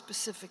it's not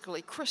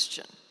specifically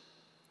Christian.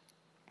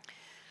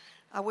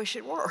 I wish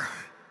it were,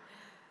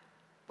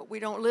 but we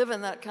don't live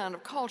in that kind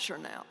of culture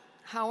now.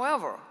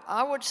 However,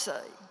 I would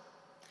say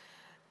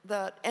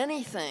that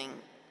anything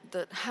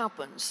that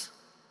happens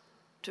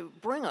to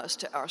bring us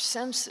to our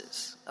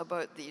senses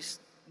about these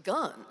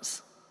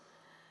guns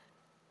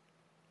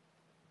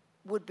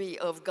would be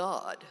of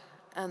God,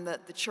 and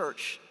that the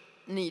church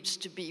needs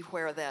to be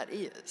where that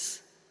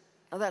is.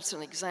 Now that's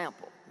an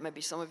example.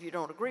 Maybe some of you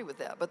don't agree with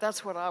that, but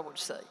that's what I would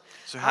say.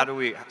 So how do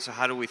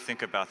we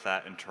think about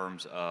that in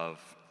terms of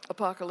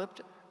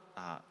apocalyptic?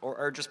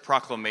 Or just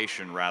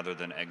proclamation rather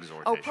than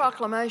exhortation? Oh,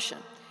 proclamation.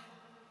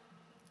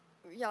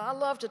 Yeah, I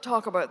love to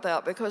talk about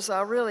that because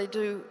I really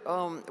do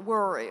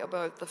worry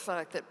about the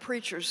fact that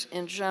preachers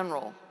in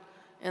general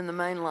in the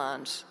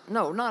mainlines,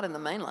 no, not in the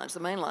mainlines, the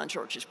mainline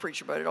churches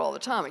preach about it all the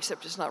time,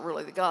 except it's not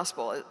really the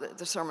gospel,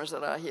 the sermons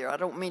that I hear. I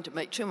don't mean to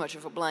make too much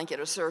of a blanket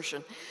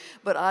assertion,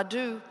 but I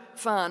do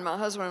find, my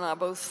husband and I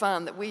both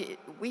find that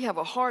we have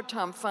a hard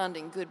time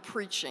finding good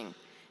preaching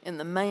in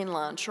the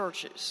mainline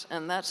churches,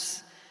 and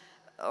that's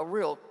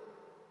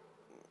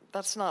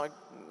not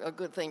a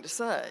good thing to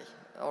say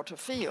or to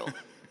feel.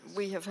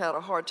 We have had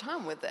a hard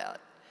time with that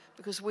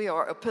because we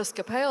are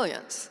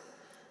Episcopalians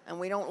and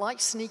we don't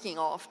like sneaking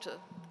off to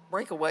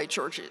breakaway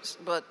churches.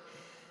 But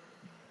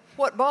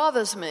what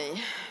bothers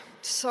me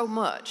so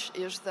much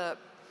is that,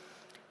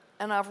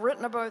 and I've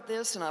written about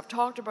this and I've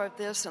talked about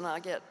this and I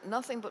get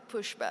nothing but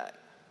pushback.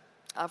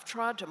 I've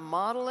tried to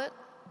model it.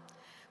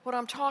 What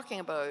I'm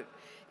talking about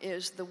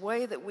is the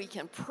way that we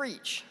can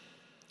preach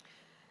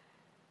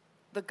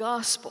the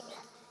gospel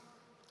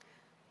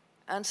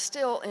and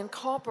still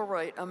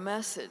incorporate a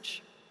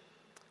message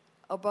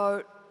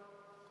about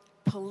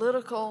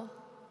political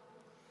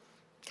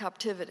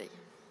captivity.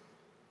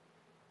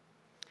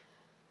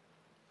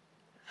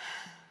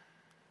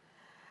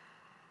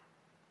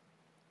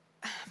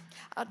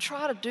 I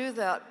try to do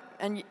that,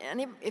 and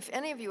if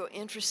any of you are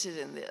interested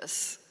in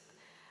this,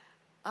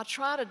 I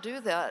try to do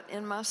that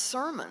in my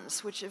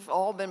sermons, which have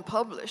all been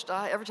published.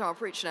 Every time I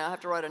preach now, I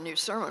have to write a new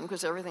sermon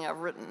because everything I've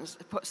written,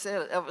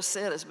 ever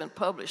said has been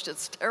published.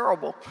 It's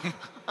terrible.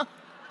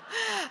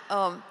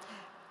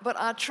 But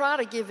I try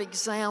to give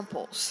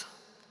examples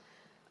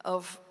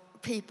of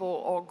people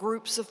or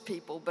groups of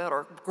people,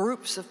 better,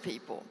 groups of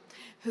people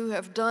who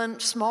have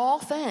done small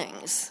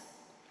things,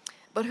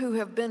 but who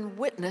have been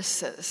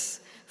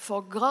witnesses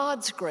for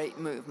God's great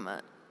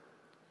movement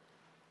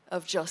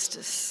of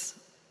justice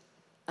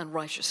and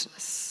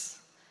righteousness.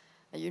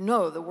 Now, you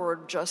know the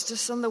word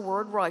justice and the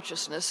word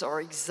righteousness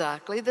are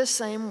exactly the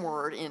same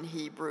word in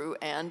Hebrew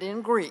and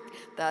in Greek.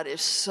 That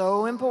is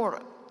so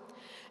important.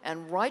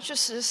 And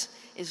righteousness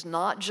is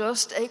not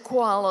just a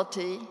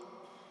quality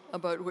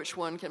about which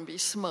one can be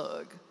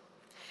smug.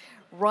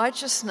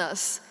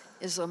 Righteousness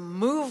is a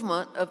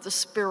movement of the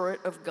Spirit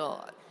of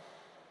God.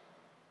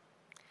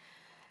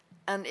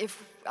 And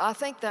I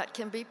think that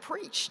can be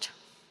preached.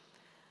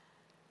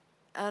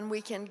 And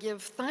we can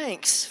give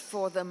thanks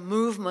for the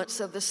movements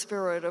of the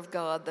Spirit of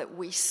God that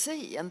we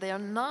see. And they're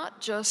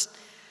not just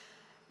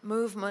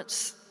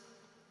movements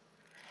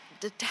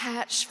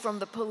detached from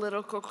the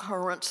political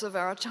currents of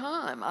our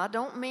time. I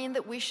don't mean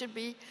that we should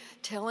be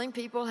telling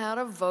people how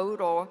to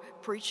vote or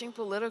preaching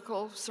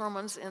political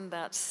sermons in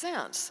that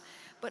sense.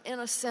 But in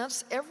a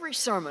sense, every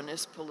sermon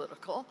is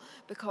political,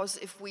 because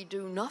if we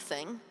do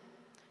nothing,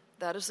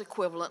 that is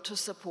equivalent to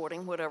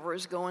supporting whatever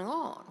is going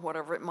on,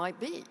 whatever it might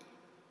be.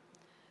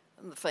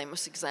 And the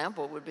famous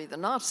example would be the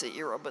Nazi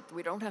era, but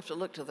we don't have to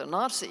look to the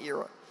Nazi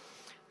era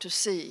to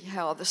see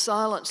how the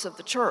silence of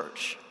the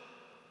church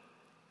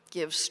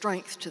gives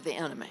strength to the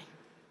enemy.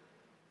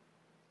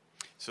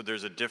 So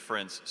there's a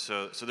difference.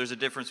 So there's a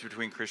difference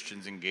between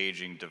Christians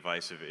engaging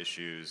divisive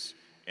issues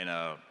in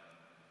a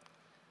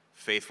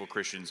faithful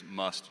Christians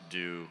must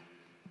do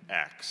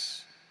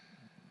X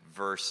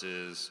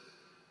versus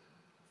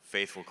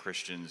faithful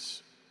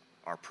Christians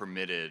are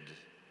permitted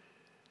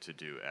to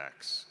do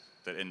X.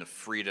 That in the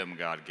freedom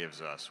God gives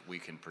us, we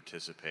can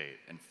participate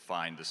and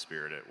find the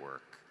Spirit at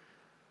work,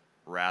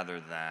 rather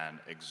than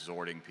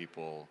exhorting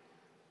people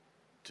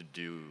to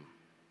do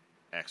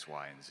X,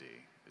 Y, and Z.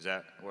 Is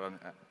that what I'm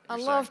saying? I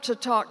love to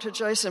talk to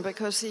Jason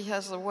because he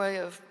has a way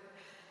of,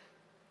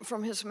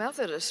 from his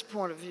Methodist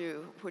point of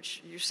view,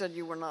 which you said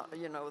you were not,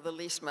 the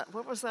least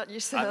what was that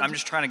you said? I'm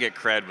just trying to get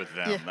cred with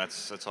them. Yeah.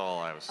 That's all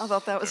I was. I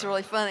thought that was doing.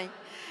 really funny.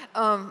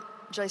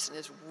 Jason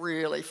is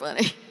really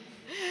funny.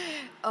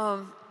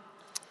 From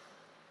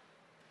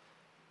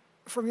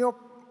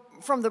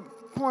the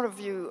point of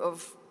view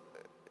of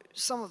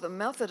some of the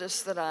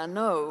Methodists that I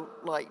know,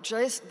 like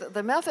Jason,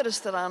 the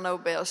Methodists that I know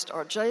best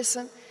are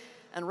Jason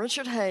and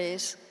Richard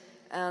Hayes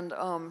and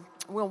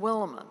Will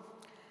Willimon.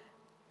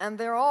 And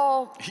they're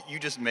all You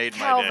just made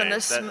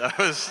Calvinists. my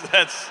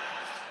day.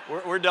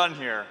 We're done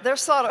here. They're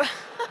sort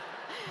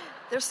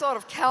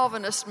of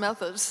Calvinist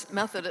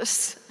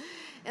Methodists.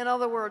 In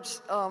other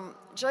words,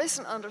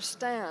 Jason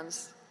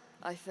understands,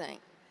 I think,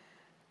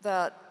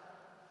 that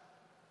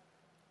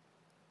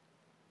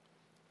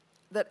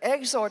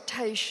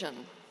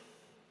exhortation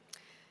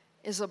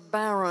is a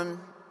barren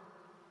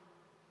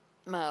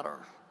matter.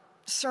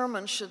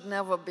 Sermons should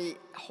never be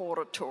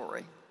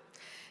hortatory.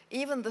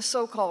 Even the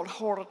so-called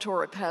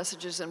hortatory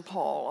passages in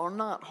Paul are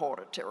not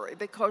hortatory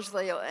because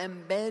they are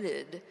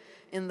embedded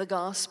in the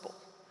gospel.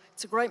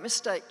 It's a great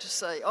mistake to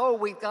say, oh,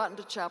 we've gotten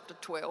to chapter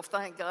 12.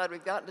 Thank God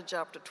we've gotten to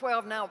chapter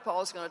 12. Now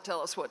Paul's going to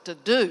tell us what to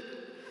do.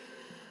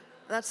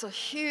 That's a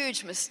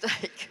huge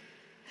mistake.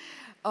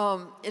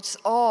 It's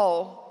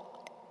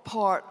all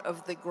part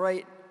of the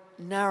great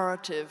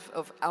narrative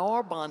of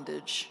our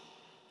bondage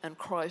and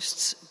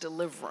Christ's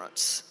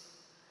deliverance.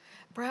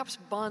 Perhaps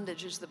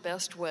bondage is the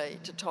best way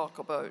to talk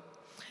about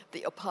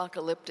the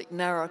apocalyptic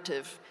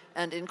narrative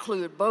and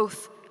include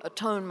both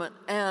atonement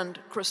and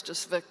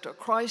Christus Victor.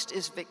 Christ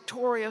is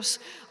victorious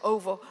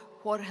over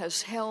what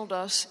has held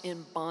us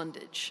in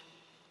bondage.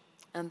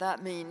 And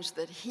that means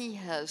that he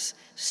has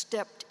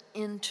stepped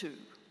into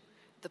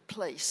the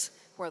place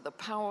where the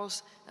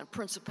powers and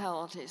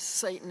principalities,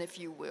 Satan, if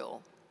you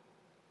will,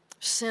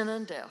 sin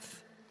and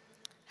death,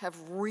 have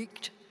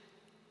wreaked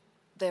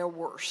their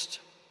worst.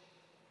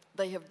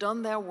 They have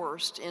done their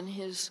worst in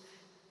his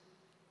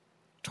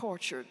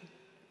tortured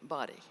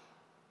body.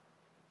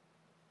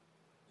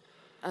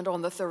 And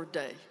on the third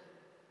day,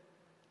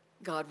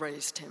 God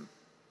raised him.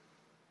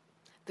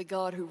 The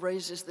God who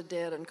raises the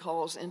dead and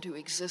calls into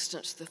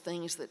existence the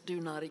things that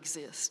do not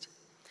exist.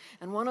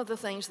 And one of the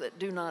things that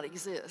do not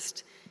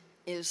exist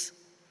is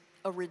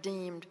a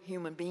redeemed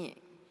human being.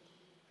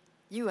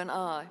 You and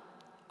I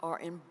are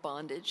in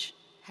bondage,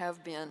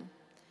 have been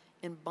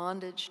in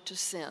bondage to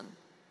sin,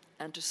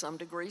 and to some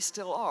degree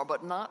still are,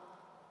 but not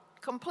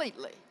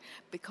completely,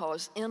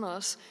 because in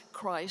us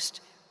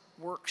Christ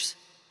works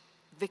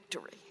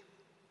victory.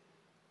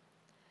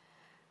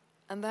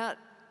 And that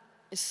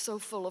is so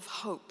full of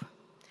hope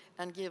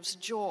and gives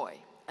joy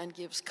and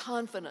gives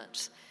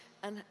confidence.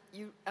 And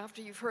you,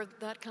 after you've heard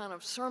that kind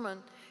of sermon,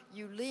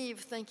 you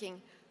leave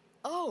thinking,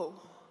 oh,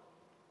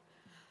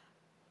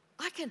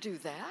 I can do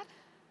that.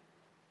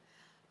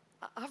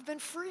 I've been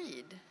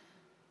freed.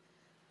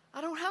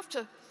 I don't have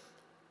to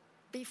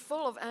be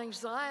full of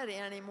anxiety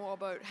anymore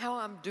about how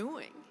I'm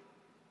doing.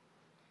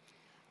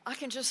 I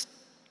can just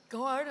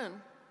go out and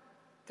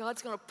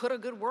God's going to put a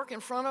good work in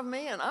front of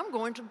me and I'm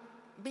going to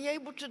be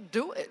able to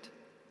do it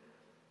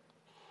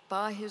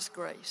by his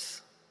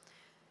grace.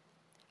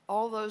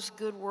 All those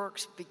good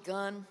works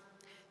begun,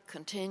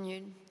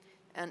 continued,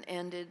 and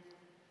ended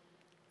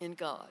in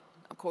God.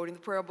 I'm quoting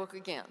the prayer book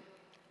again.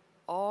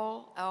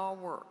 All our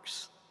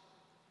works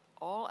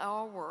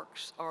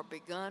are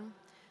begun,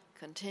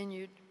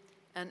 continued,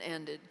 and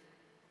ended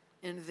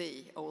in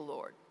thee, O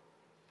Lord.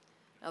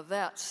 Now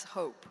that's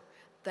hope.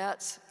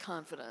 That's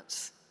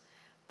confidence.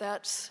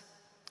 That's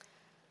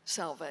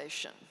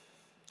salvation.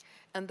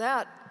 And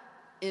that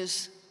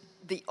is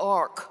the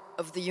arc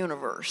of the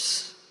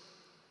universe.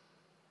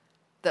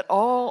 That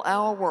all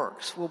our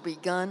works will be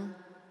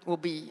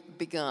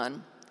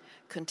begun,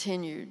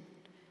 continued,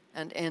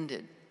 and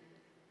ended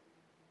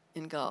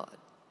in God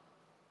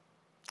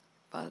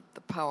by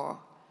the power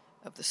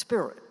of the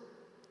Spirit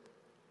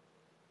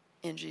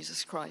in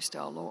Jesus Christ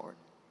our Lord.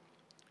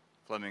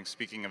 Fleming,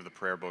 speaking of the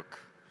prayer book,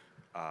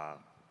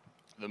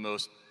 the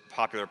most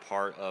popular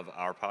part of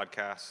our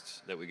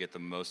podcasts that we get the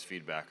most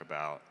feedback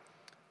about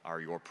are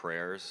your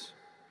prayers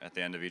at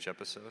the end of each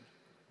episode.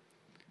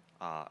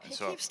 He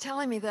keeps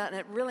telling me that, and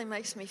it really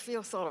makes me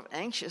feel sort of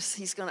anxious.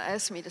 He's going to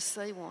ask me to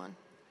say one.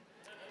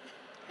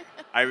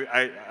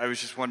 I was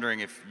just wondering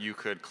if you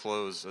could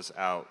close us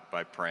out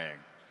by praying.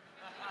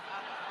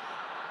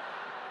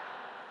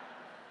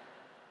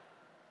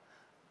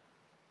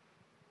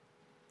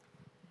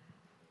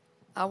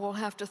 I will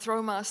have to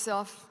throw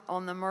myself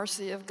on the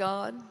mercy of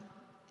God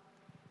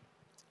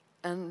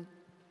and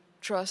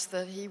trust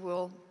that He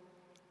will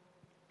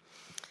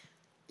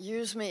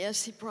use me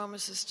as He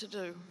promises to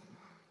do,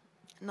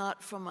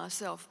 not for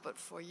myself, but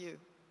for you,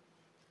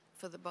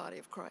 for the body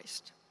of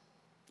Christ.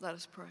 Let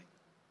us pray.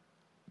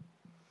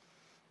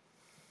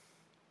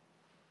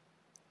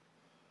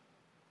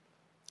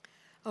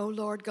 Oh,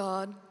 Lord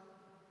God,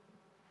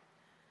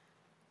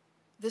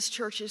 this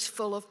church is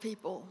full of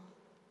people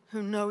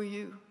who know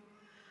you,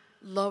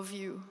 love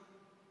you,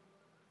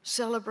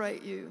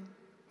 celebrate you,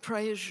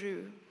 praise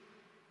you,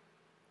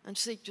 and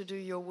seek to do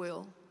your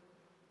will.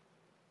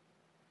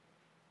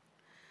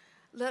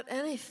 Let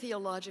any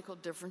theological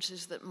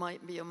differences that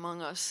might be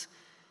among us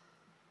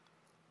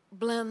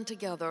blend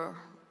together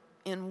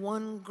in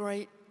one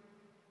great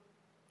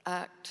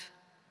act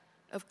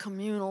of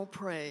communal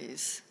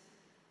praise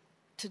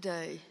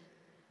today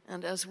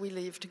and as we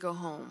leave to go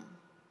home.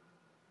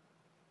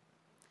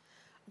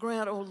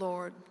 Grant, O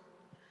Lord,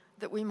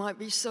 that we might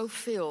be so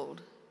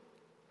filled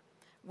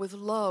with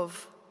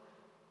love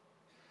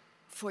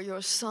for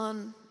your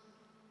Son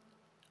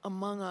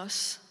among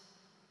us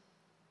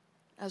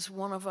as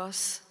one of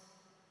us,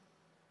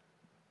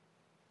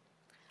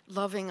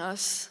 loving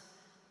us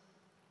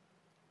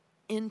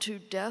into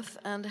death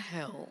and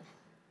hell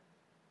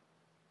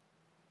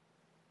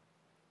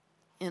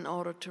in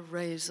order to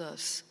raise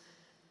us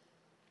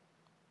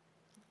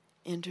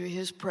into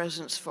his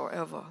presence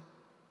forever.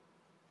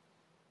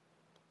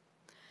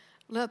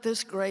 Let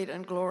this great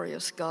and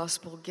glorious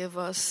gospel give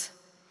us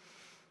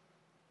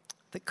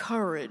the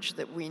courage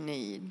that we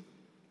need,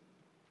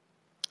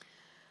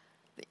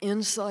 the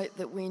insight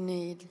that we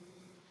need,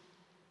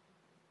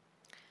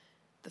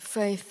 the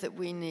faith that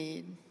we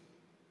need,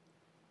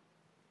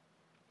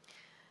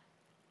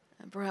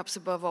 and perhaps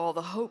above all,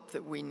 the hope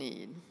that we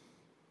need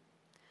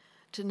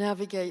to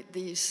navigate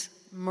these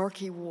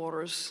murky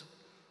waters,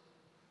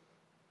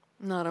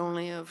 not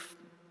only of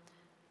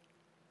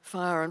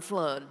fire and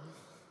flood,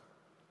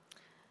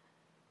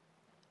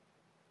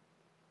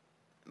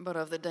 but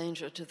of the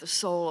danger to the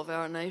soul of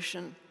our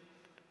nation,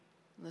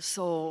 the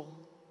soul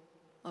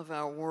of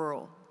our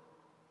world.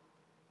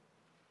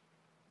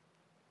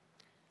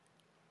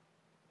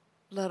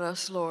 Let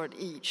us, Lord,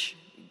 each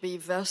be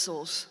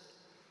vessels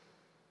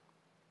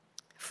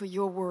for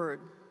your word.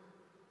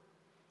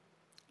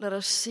 Let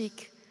us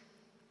seek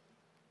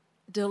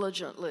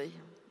diligently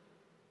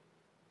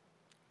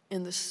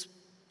in the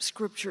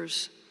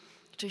scriptures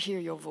to hear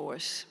your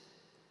voice.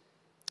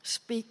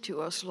 Speak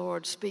to us,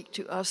 Lord. Speak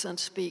to us and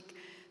speak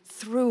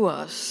through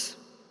us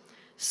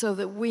so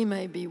that we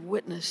may be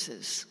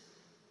witnesses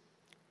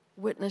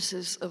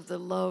of the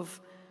love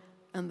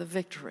and the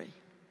victory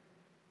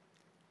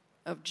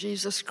of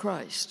Jesus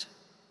Christ,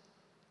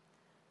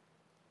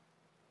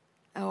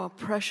 our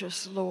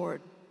precious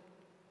Lord,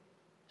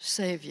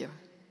 Savior,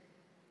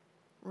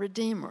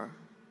 Redeemer,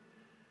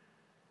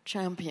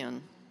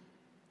 champion,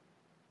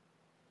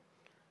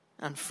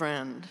 and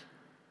friend.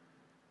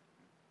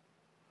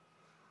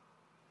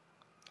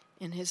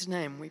 In his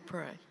name we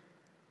pray.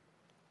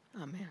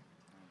 Amen.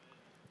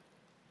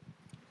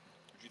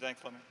 Would you thank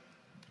Fleming?